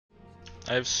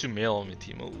I have Sumail on my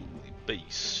team. Holy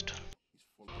beast.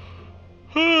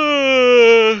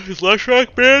 Is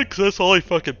Leshrac banned? Because that's all he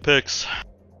fucking picks.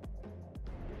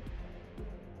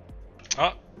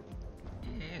 Ah.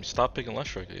 Stop picking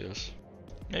Leshrac, I guess.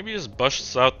 Maybe just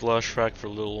busts out the Leshrac for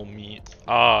little meat.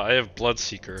 Ah, I have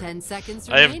Bloodseeker. 10 seconds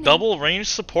I have remaining. double range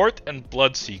support and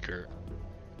Bloodseeker.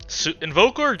 So,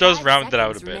 Invoker does 5 round it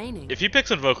out a seconds bit. remaining. If he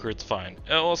picks Invoker, it's fine.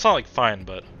 Well, it's not like fine,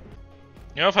 but...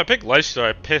 You know, if I pick Lifesteal,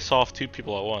 I piss off 2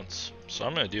 people at once. So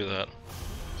I'm gonna do that.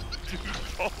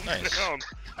 Nice.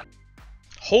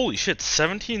 Holy shit,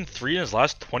 17-3 in his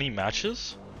last 20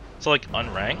 matches? It's like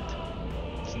unranked?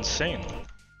 It's insane.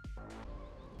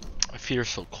 My feet are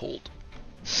so cold.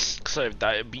 Because I have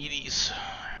diabetes.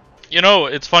 You know,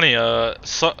 it's funny,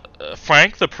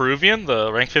 Frank, the Peruvian,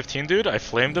 the rank 15 dude, I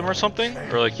flamed him or something.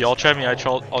 Or like, y'all chat me, I'll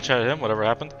chat him, whatever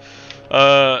happened.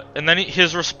 And then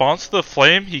his response to the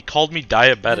flame, he called me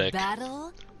diabetic.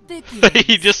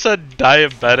 He just said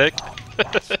diabetic.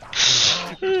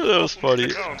 That was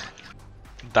funny.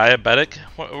 Diabetic?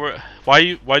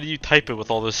 Why do you type it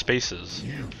with all those spaces?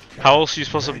 How else are you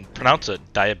supposed to pronounce it?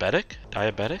 Diabetic?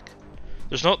 Diabetic?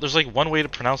 There's like one way to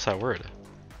pronounce that word.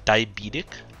 Diabetic?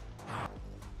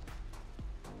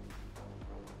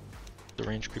 The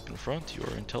range creep in front, you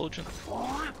are intelligent.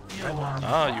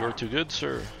 Ah, you are too good,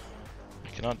 sir. I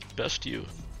cannot best you.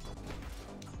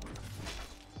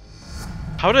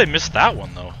 How did I miss that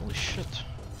one though? Holy shit.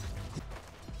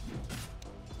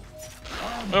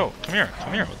 Oh, come here,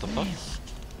 what the fuck?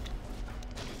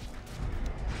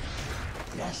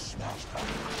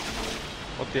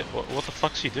 What the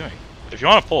fuck's he doing? If you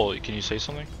want to pull, can you say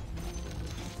something?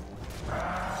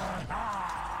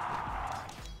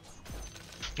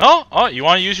 No? Oh, you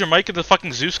want to use your mic in the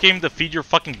fucking Zeus game to feed your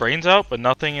fucking brains out, but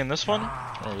nothing in this one?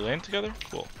 Are we laying together?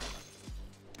 Cool.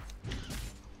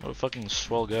 What a fucking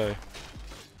swell guy.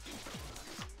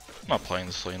 I'm not playing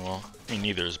this lane well. I mean,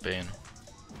 neither is Bane.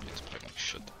 He's playing like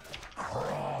shit.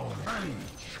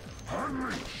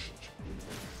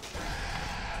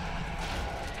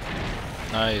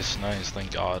 Nice,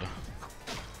 thank God.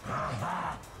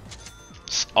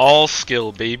 All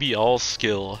skill, baby, all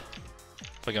skill.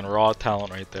 Fucking raw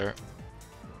talent right there.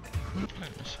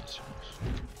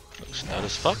 Looks dead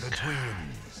as fuck.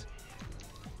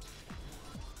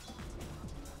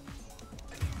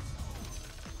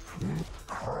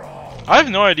 I have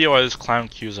no idea why this clown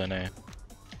Q's in A. Can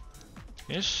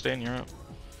you just stay in Europe?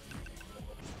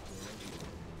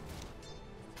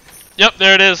 Yep,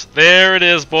 there it is. There it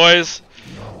is, boys.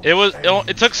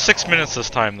 It took 6 minutes this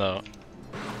time though.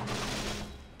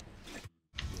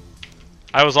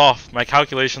 I was off. My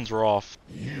calculations were off.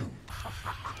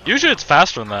 Usually it's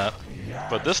faster than that,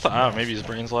 but this time, I don't know, maybe his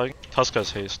brain's lagging.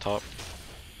 Tuska's haste top.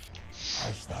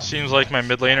 Seems like my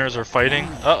mid laners are fighting.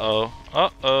 Uh-oh.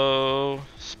 Uh-oh.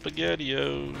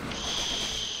 SpaghettiOs.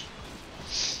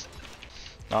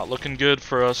 Not looking good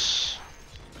for us.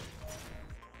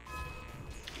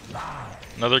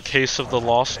 Another case of the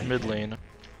lost mid lane.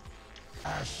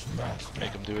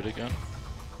 Make him do it again.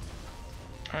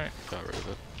 Alright, got rid of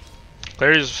it.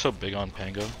 Clarities are so big on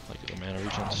Pango, like the mana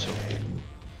regen's so big.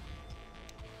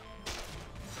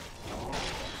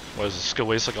 What is this skill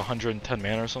waste like 110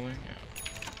 mana or something? Yeah.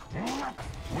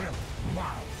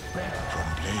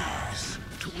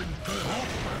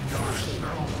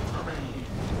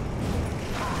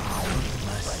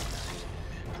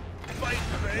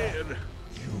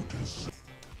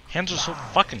 Hands are so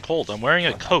fucking cold. I'm wearing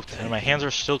a coat and my hands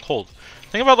are still cold.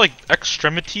 Think about like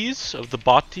extremities of the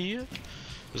body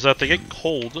is that they get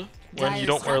cold when you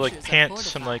don't wear like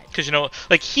pants and like, because you know,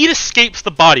 like heat escapes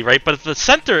the body, right? But if the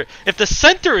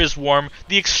center is warm,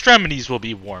 the extremities will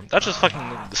be warm. That's just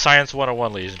fucking science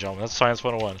 101, ladies and gentlemen. That's science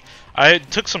 101. I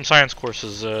took some science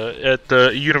courses at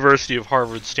the University of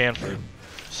Harvard, Stanford,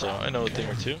 so I know a thing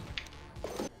or two.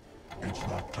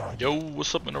 Yo,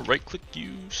 what's up? I'm gonna right click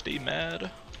you. Stay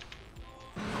mad.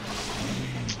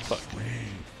 Fuck.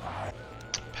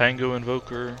 Pango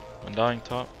Invoker, Undying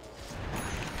top.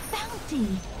 Bounty.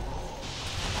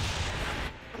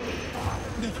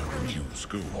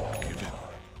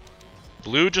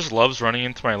 Blue just loves running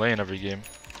into my lane every game.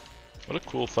 What a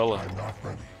cool fella.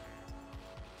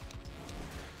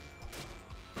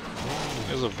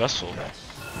 There's a vessel.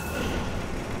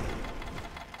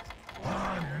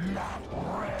 I'm not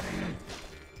ready.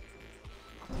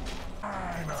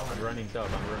 I'm running top,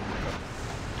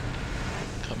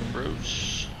 Coming,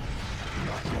 bros.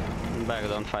 Back,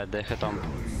 don't fight, they hit on.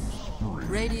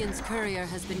 Radiant's courier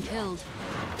has been killed.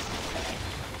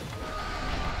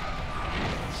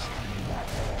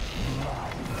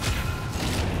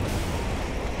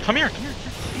 Come here, come here.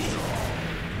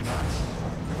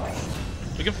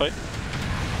 We can fight.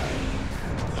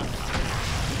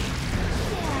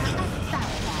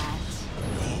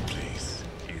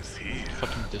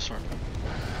 Fucking disarm.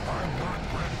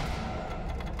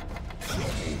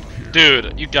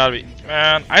 Dude, you gotta be.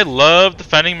 Man, I love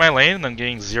defending my lane and then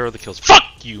getting 0 of the kills.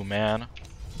 Fuck you, man!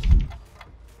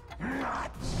 Do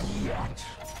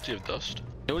you have dust?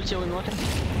 Your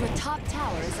top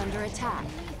tower is under attack.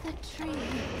 The tree.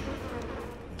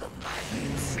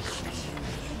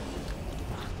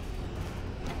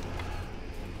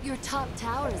 Your top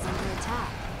tower is under attack.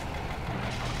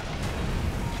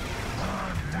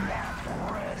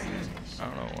 I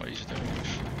don't know what he's doing.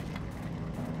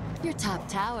 Your top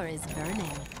tower is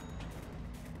burning.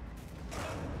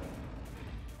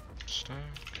 Stack.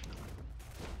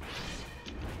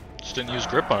 Just didn't use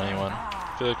grip on anyone.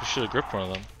 I feel like we should have gripped one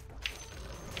of them.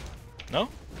 No?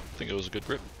 I think it was a good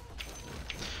grip.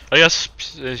 I guess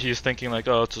he's thinking like,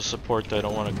 oh, it's a support, I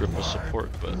don't want to grip a support,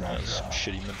 but that's some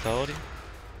shitty mentality.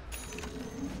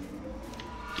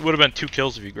 It would have been 2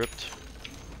 kills if you gripped.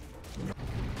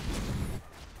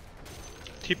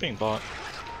 Keeping bot.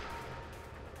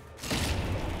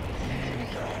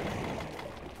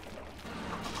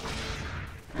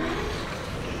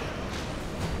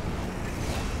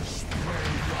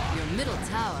 Your middle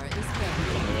tower is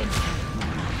burning.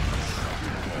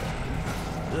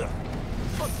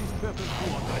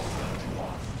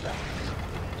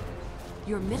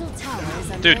 Your middle tower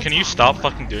is under Dude, can you attack. stop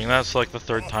fucking doing that? It's like the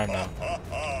 3rd time now.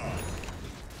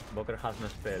 Booker has no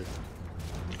spell.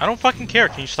 I don't fucking care.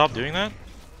 Can you stop doing that?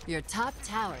 Your top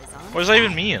tower is on. What does that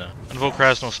even mean? Invoker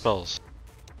has no spells.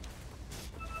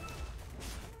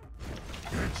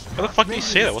 Why the fuck do you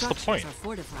say that? What's the point? Structures are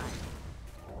fortified.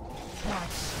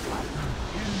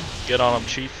 Get on him,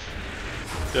 chief.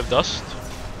 Do you have dust?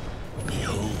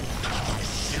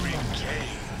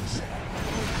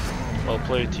 Well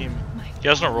played, team. He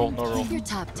has no roll, no roll. Your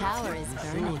top tower is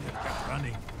burning.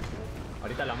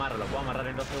 Ahorita lo amarro, lo puedo amarrar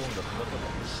en 2 segundos.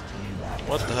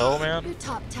 What the hell, man? Your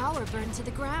top tower burned to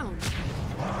the ground.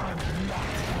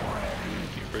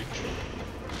 You break.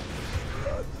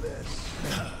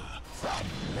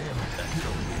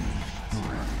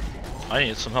 I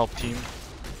need some help, team.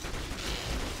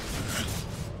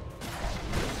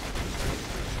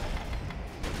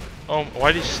 Oh,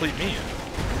 why did you sleep me in?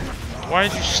 Why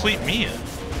did you sleep me in?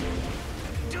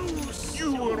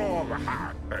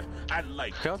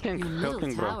 Helping, Your middle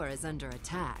helping, bro. tower is under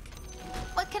attack.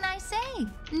 What can I say?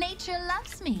 Nature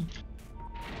loves me.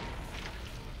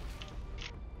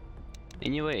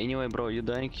 Anyway, bro, you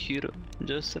dying here.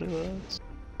 Just relax.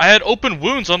 I had open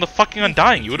wounds on the fucking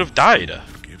Undying. You would have died.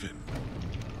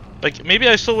 Like, maybe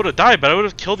I still would have died, but I would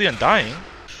have killed the Undying.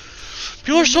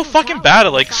 People are so fucking bad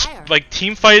at like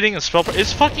team fighting and spell.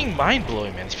 It's fucking mind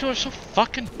blowing, man. These people are so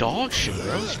fucking dog shit,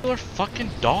 bro. These people are fucking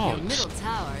Your dogs. middle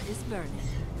tower is burning.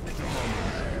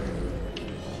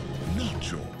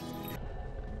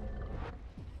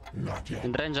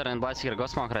 In Ranger and Blast here, go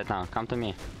smoke right now. Come to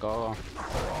me. Go.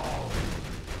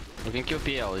 You can kill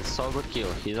PL, it's so good kill.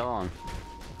 He's alone.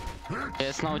 He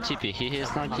has no TP, he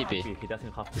has no TP. He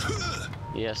doesn't have to.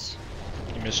 Yes.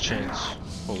 He missed chains.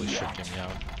 Holy shit, get me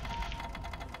out.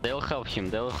 They'll help him,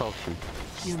 they'll help him.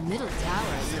 Your middle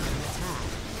tower is under attack.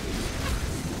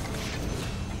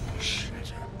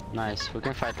 Nice, we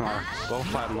can fight more. Go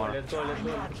fight more. Let's go, let's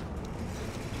go.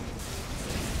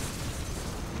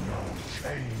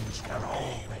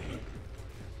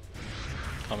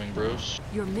 Coming, bros.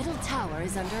 Your middle tower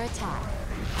is under attack.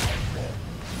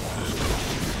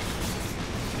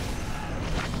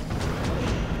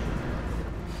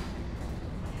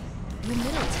 Your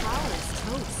middle tower is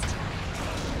toast.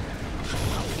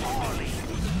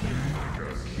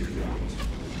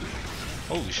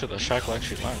 Holy shit, that shackle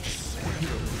actually launched.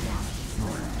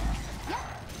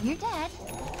 You're dead.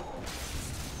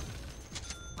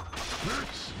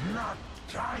 It's not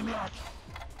time yet.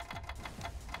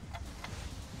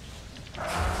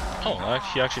 Oh,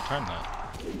 he actually timed that.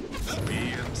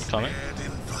 Coming.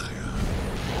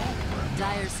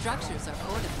 Dire structures are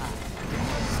fortified.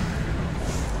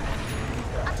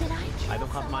 Did I I don't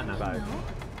have mana, guys.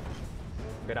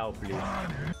 Get out, please.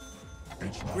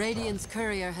 Radiant's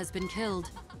courier has been killed.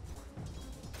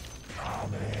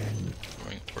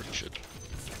 Going orchid.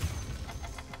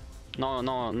 No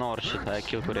Orchid, I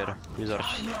kill Courier. Use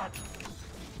Orchid.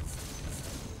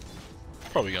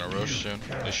 Probably gonna rush soon.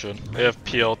 They should. They have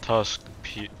PL Tusk,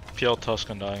 PL Tusk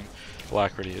Undying,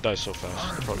 Alacrity. It dies so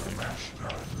fast. They're probably gonna rush.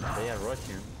 They are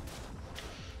rushing.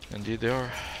 Indeed, they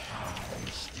are.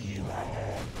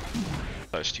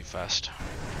 Dies too fast.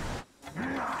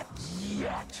 Not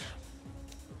yet.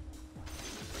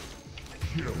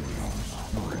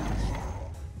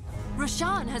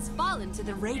 Roshan has fallen to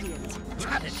the Radiant.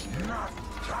 Not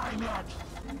time yet.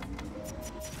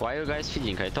 Why are you guys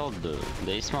feeding? I told you,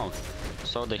 they smoke.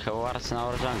 So they have wards in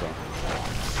our jungle.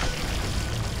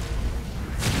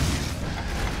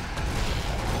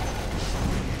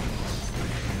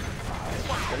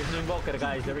 There is an invoker,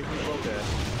 guys. There is an invoker.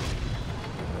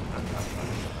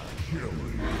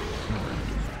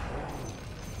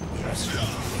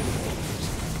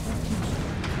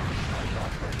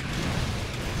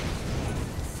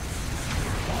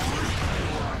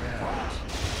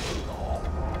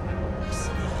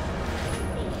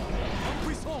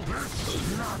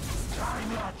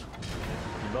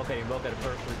 Invoker,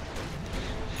 perfect.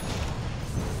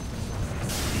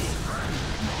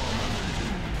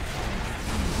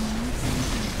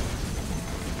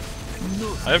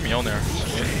 I have Mjolnir.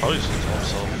 So he probably just kill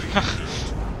himself.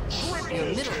 Your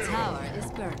middle tower is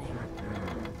burning.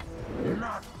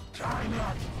 Not time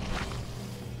yet.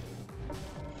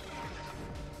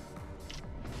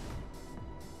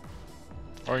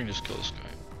 Or you can just kill this guy.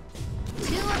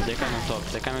 Two of They a coming kind. top,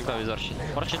 they coming top with our shit.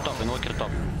 Watch it top, invoker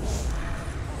top.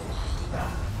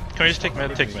 Can we just take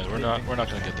mid? Take mid. We're not gonna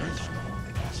get there in time.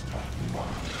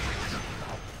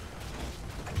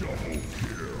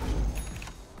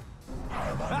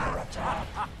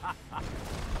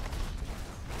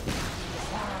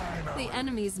 The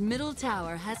enemy's middle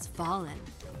tower has fallen.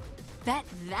 Bet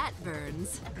that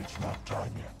burns. It's not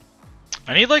time yet.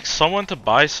 I need like someone to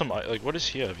buy some. Like, what does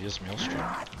he have? He has Maelstrom.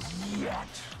 Not yet.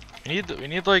 We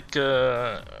need like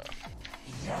Yes.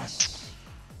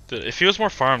 Dude, if he was more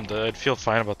farmed, I'd feel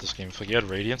fine about this game. If like, he had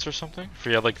Radiance or something. If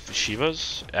he had like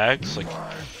Shivas, Ags, like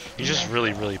he's just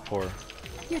really poor.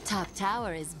 Your top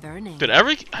tower is burning. Dude,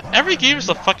 every game is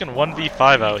a fucking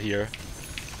 1v5 out here.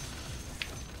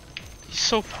 He's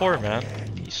so poor, man.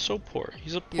 He's so poor.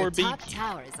 He's a poor Your baby. top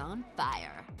tower is on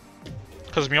fire.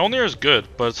 Because Mjolnir is good,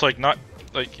 but it's like not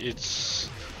like it's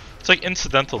like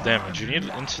incidental damage. You need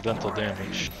incidental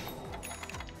damage.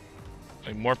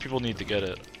 Like more people need to get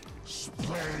it.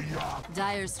 Play up.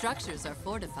 Dire structures are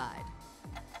fortified.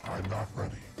 I'm not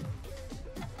ready.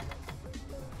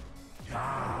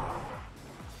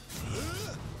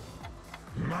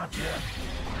 Not yet.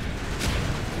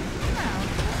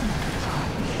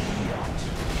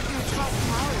 Your top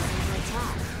tower is under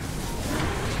attack.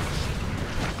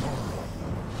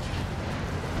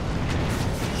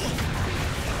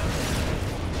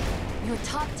 Your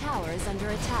top tower is under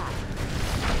attack.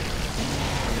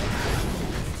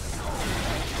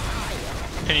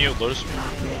 Can you Lotus me?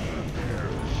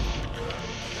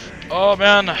 Oh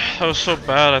man, that was so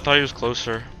bad. I thought he was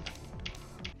closer.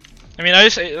 I mean,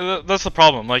 that's the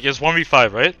problem. Like, it's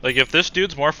 1v5, right? Like, if this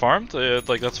dude's more farmed,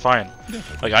 like, that's fine.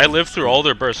 Like, I lived through all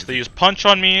their bursts. They used Punch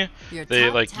on me.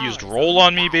 They, like, used Roll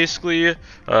on me, basically.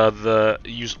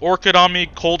 Used Orchid on me,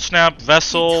 Cold Snap,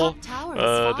 Vessel.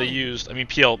 They used, I mean,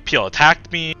 PL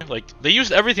attacked me. Like, they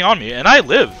used everything on me, and I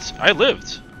lived. I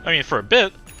mean, for a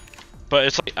bit. But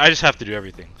it's like, I just have to do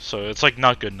everything. So, it's, like,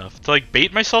 not good enough. To, like,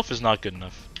 bait myself is not good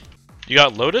enough. You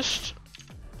got Lotus?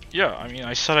 Yeah, I mean,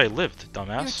 I said I lived,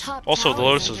 dumbass. Also, the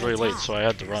Lotus was really late, so I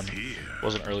had to run. It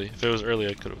wasn't early. If it was early,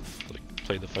 I could have like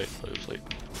played the fight, but it was late.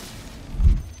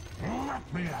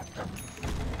 Let me at them.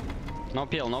 No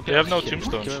peel, no peel. They have no Kill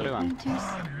tombstones, so- everyone.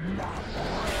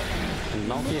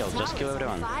 No peel, just kill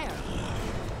everyone.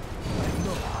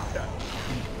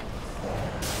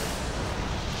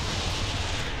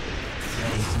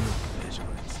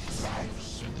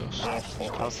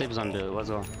 I'll sleep zombie, let's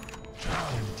go. Time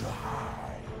to hide.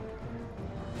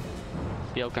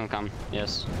 Peel can come,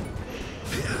 yes.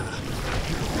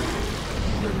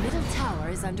 Your middle tower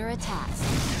is under attack.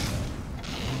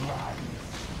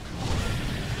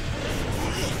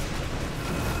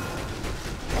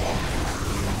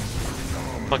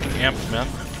 Fucking amped, man.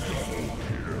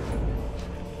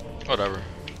 Whatever.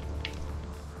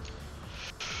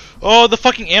 Oh, the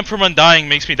fucking amp from undying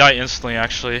makes me die instantly,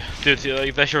 actually. Dude,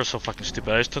 like, that hero's so fucking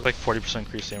stupid. I just took like 40%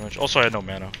 increased damage. Also, I had no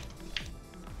mana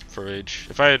for rage.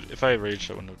 If I had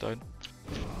rage, I wouldn't have died.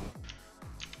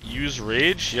 Use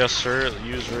rage? Yes, sir.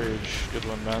 Use rage. Good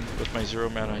one, man. With my 0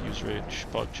 mana, use rage.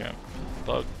 Bug jump.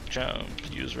 Bug jump.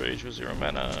 Use rage with 0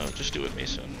 mana. Just do it,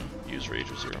 Mason. Use rage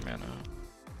with 0 mana.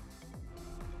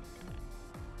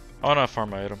 I wanna farm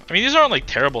my item. I mean, these aren't like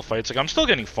terrible fights. Like, I'm still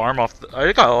getting farm off.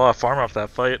 I got a lot of farm off that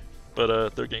fight,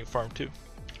 but they're getting farmed too.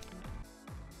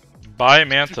 Buy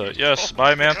Manta. Yes,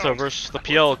 buy Manta versus the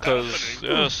PL, cause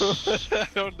yes.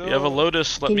 You have a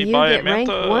Lotus. Let Can me you buy get a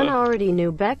Manta. rank 1 already,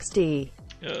 new Bexty?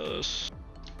 Yes.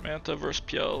 Manta versus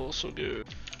PL, so good.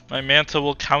 My Manta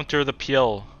will counter the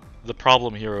PL, the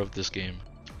problem hero of this game.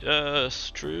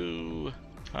 Yes, true.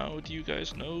 How do you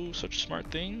guys know such smart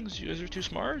things? You guys are too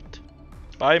smart.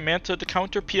 Buy Manta to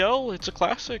counter PL. It's a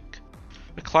classic.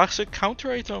 A classic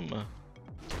counter item.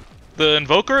 The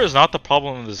Invoker is not the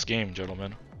problem in this game,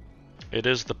 gentlemen. It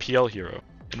is the PL hero.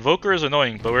 Invoker is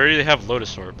annoying, but we already have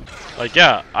Lotus Orb. Like,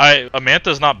 yeah, a Manta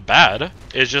is not bad.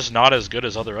 It's just not as good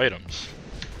as other items.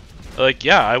 Like,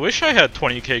 yeah, I wish I had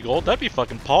 20k gold. That'd be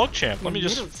fucking PogChamp. Let me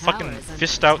just fucking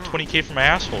fist out 20k from my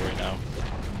asshole right now.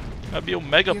 That'd be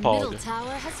Omega Pog.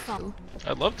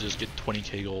 I'd love to just get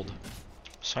 20k gold.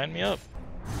 Sign me up.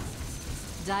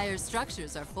 Dire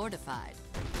structures are fortified.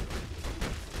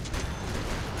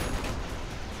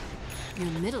 Your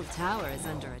middle tower is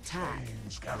under attack.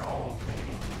 Come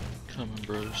on,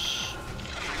 bros.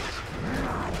 Your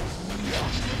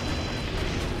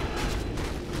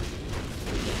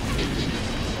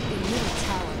middle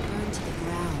tower burned to the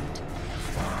ground.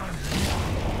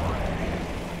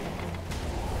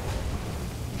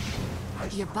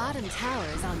 Your bottom tower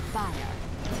is on fire.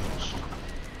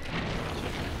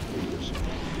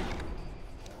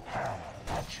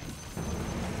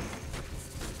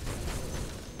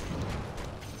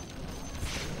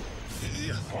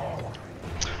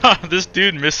 This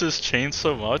dude misses chain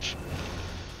so much.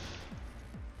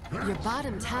 Your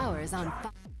bottom tower is on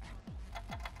fire.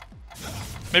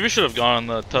 Maybe I should have gone on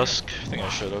the Tusk. I think I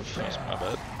should have. That's my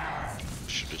bad.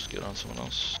 Should just get on someone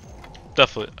else.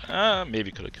 Definitely.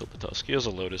 Maybe could have killed the Tusk. He has a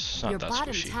Lotus. It's not Your that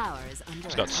bottom squishy. tower is under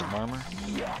He's got attack. some armor.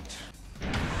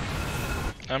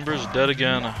 Ember's dead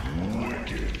again.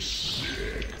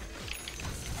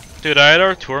 Dude, I had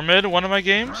Artur mid one of my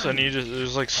games, and it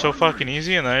was like so fucking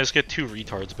easy, and then I just get 2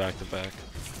 retards back to back.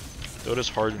 Dota's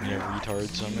hard when you have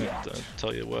retards, I'm gonna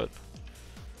tell you what.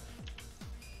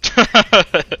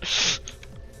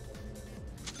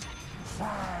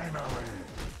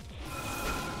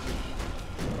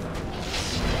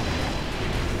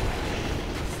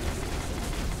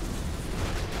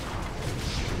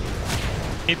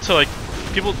 Need to, like,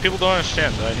 people don't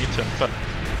understand that I need to infect.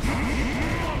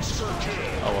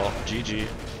 Oh well, GG.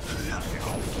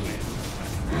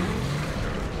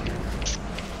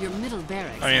 Your middle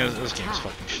barracks. I mean, this game's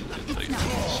fucking shit, dude. Like,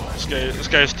 this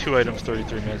guy has 2 items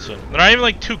 33 minutes in. They're not even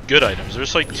like 2 good items.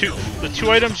 There's like the 2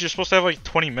 items you're supposed to have like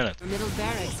 20 minutes. Your middle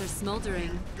barracks are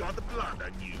smoldering.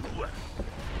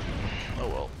 Oh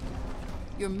well.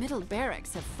 Your middle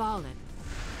barracks have fallen.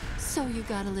 So you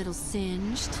got a little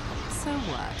singed. So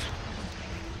what?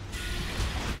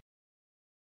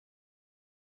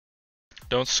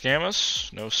 Don't scam us.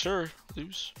 No sir.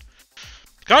 Lose.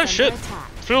 Kind of Under shit. attack.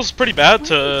 Feels pretty bad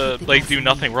to like do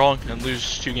nothing wrong and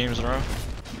lose 2 games in a row.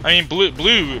 I mean,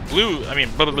 I mean,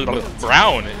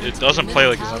 Brown, it doesn't play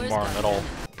like his MMR at all.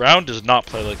 Brown does not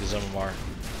play like his MMR.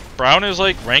 Brown is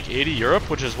like rank 80 Europe,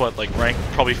 which is what, like rank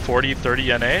probably 40,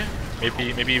 30 NA,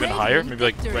 maybe even higher, maybe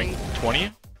like rank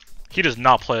 20. He does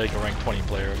not play like a rank 20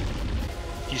 player.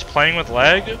 He's playing with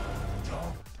lag.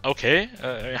 Okay,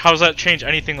 how does that change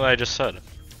anything that I just said?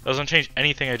 Doesn't change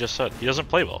anything I just said. He doesn't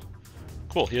play well.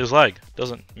 Cool, he has lag.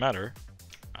 Doesn't matter.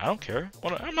 I don't care.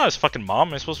 I'm not his fucking mom.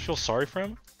 Am I supposed to feel sorry for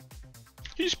him?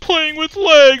 He's playing with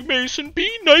lag, Mason. Be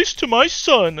nice to my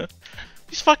son.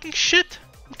 He's fucking shit.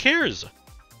 Who cares?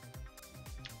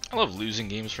 I love losing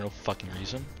games for no fucking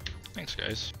reason. Thanks,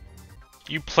 guys.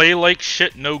 You play like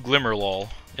shit, no Glimmer lol.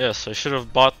 Yes, I should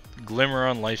have bought Glimmer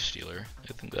on Lifestealer.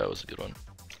 I think that was a good one.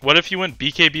 What if you went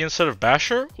BKB instead of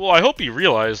Basher? Well, I hope you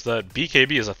realize that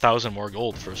BKB is 1,000 more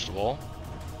gold, first of all.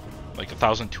 Like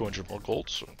 1,200 more gold,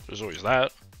 so there's always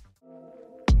that.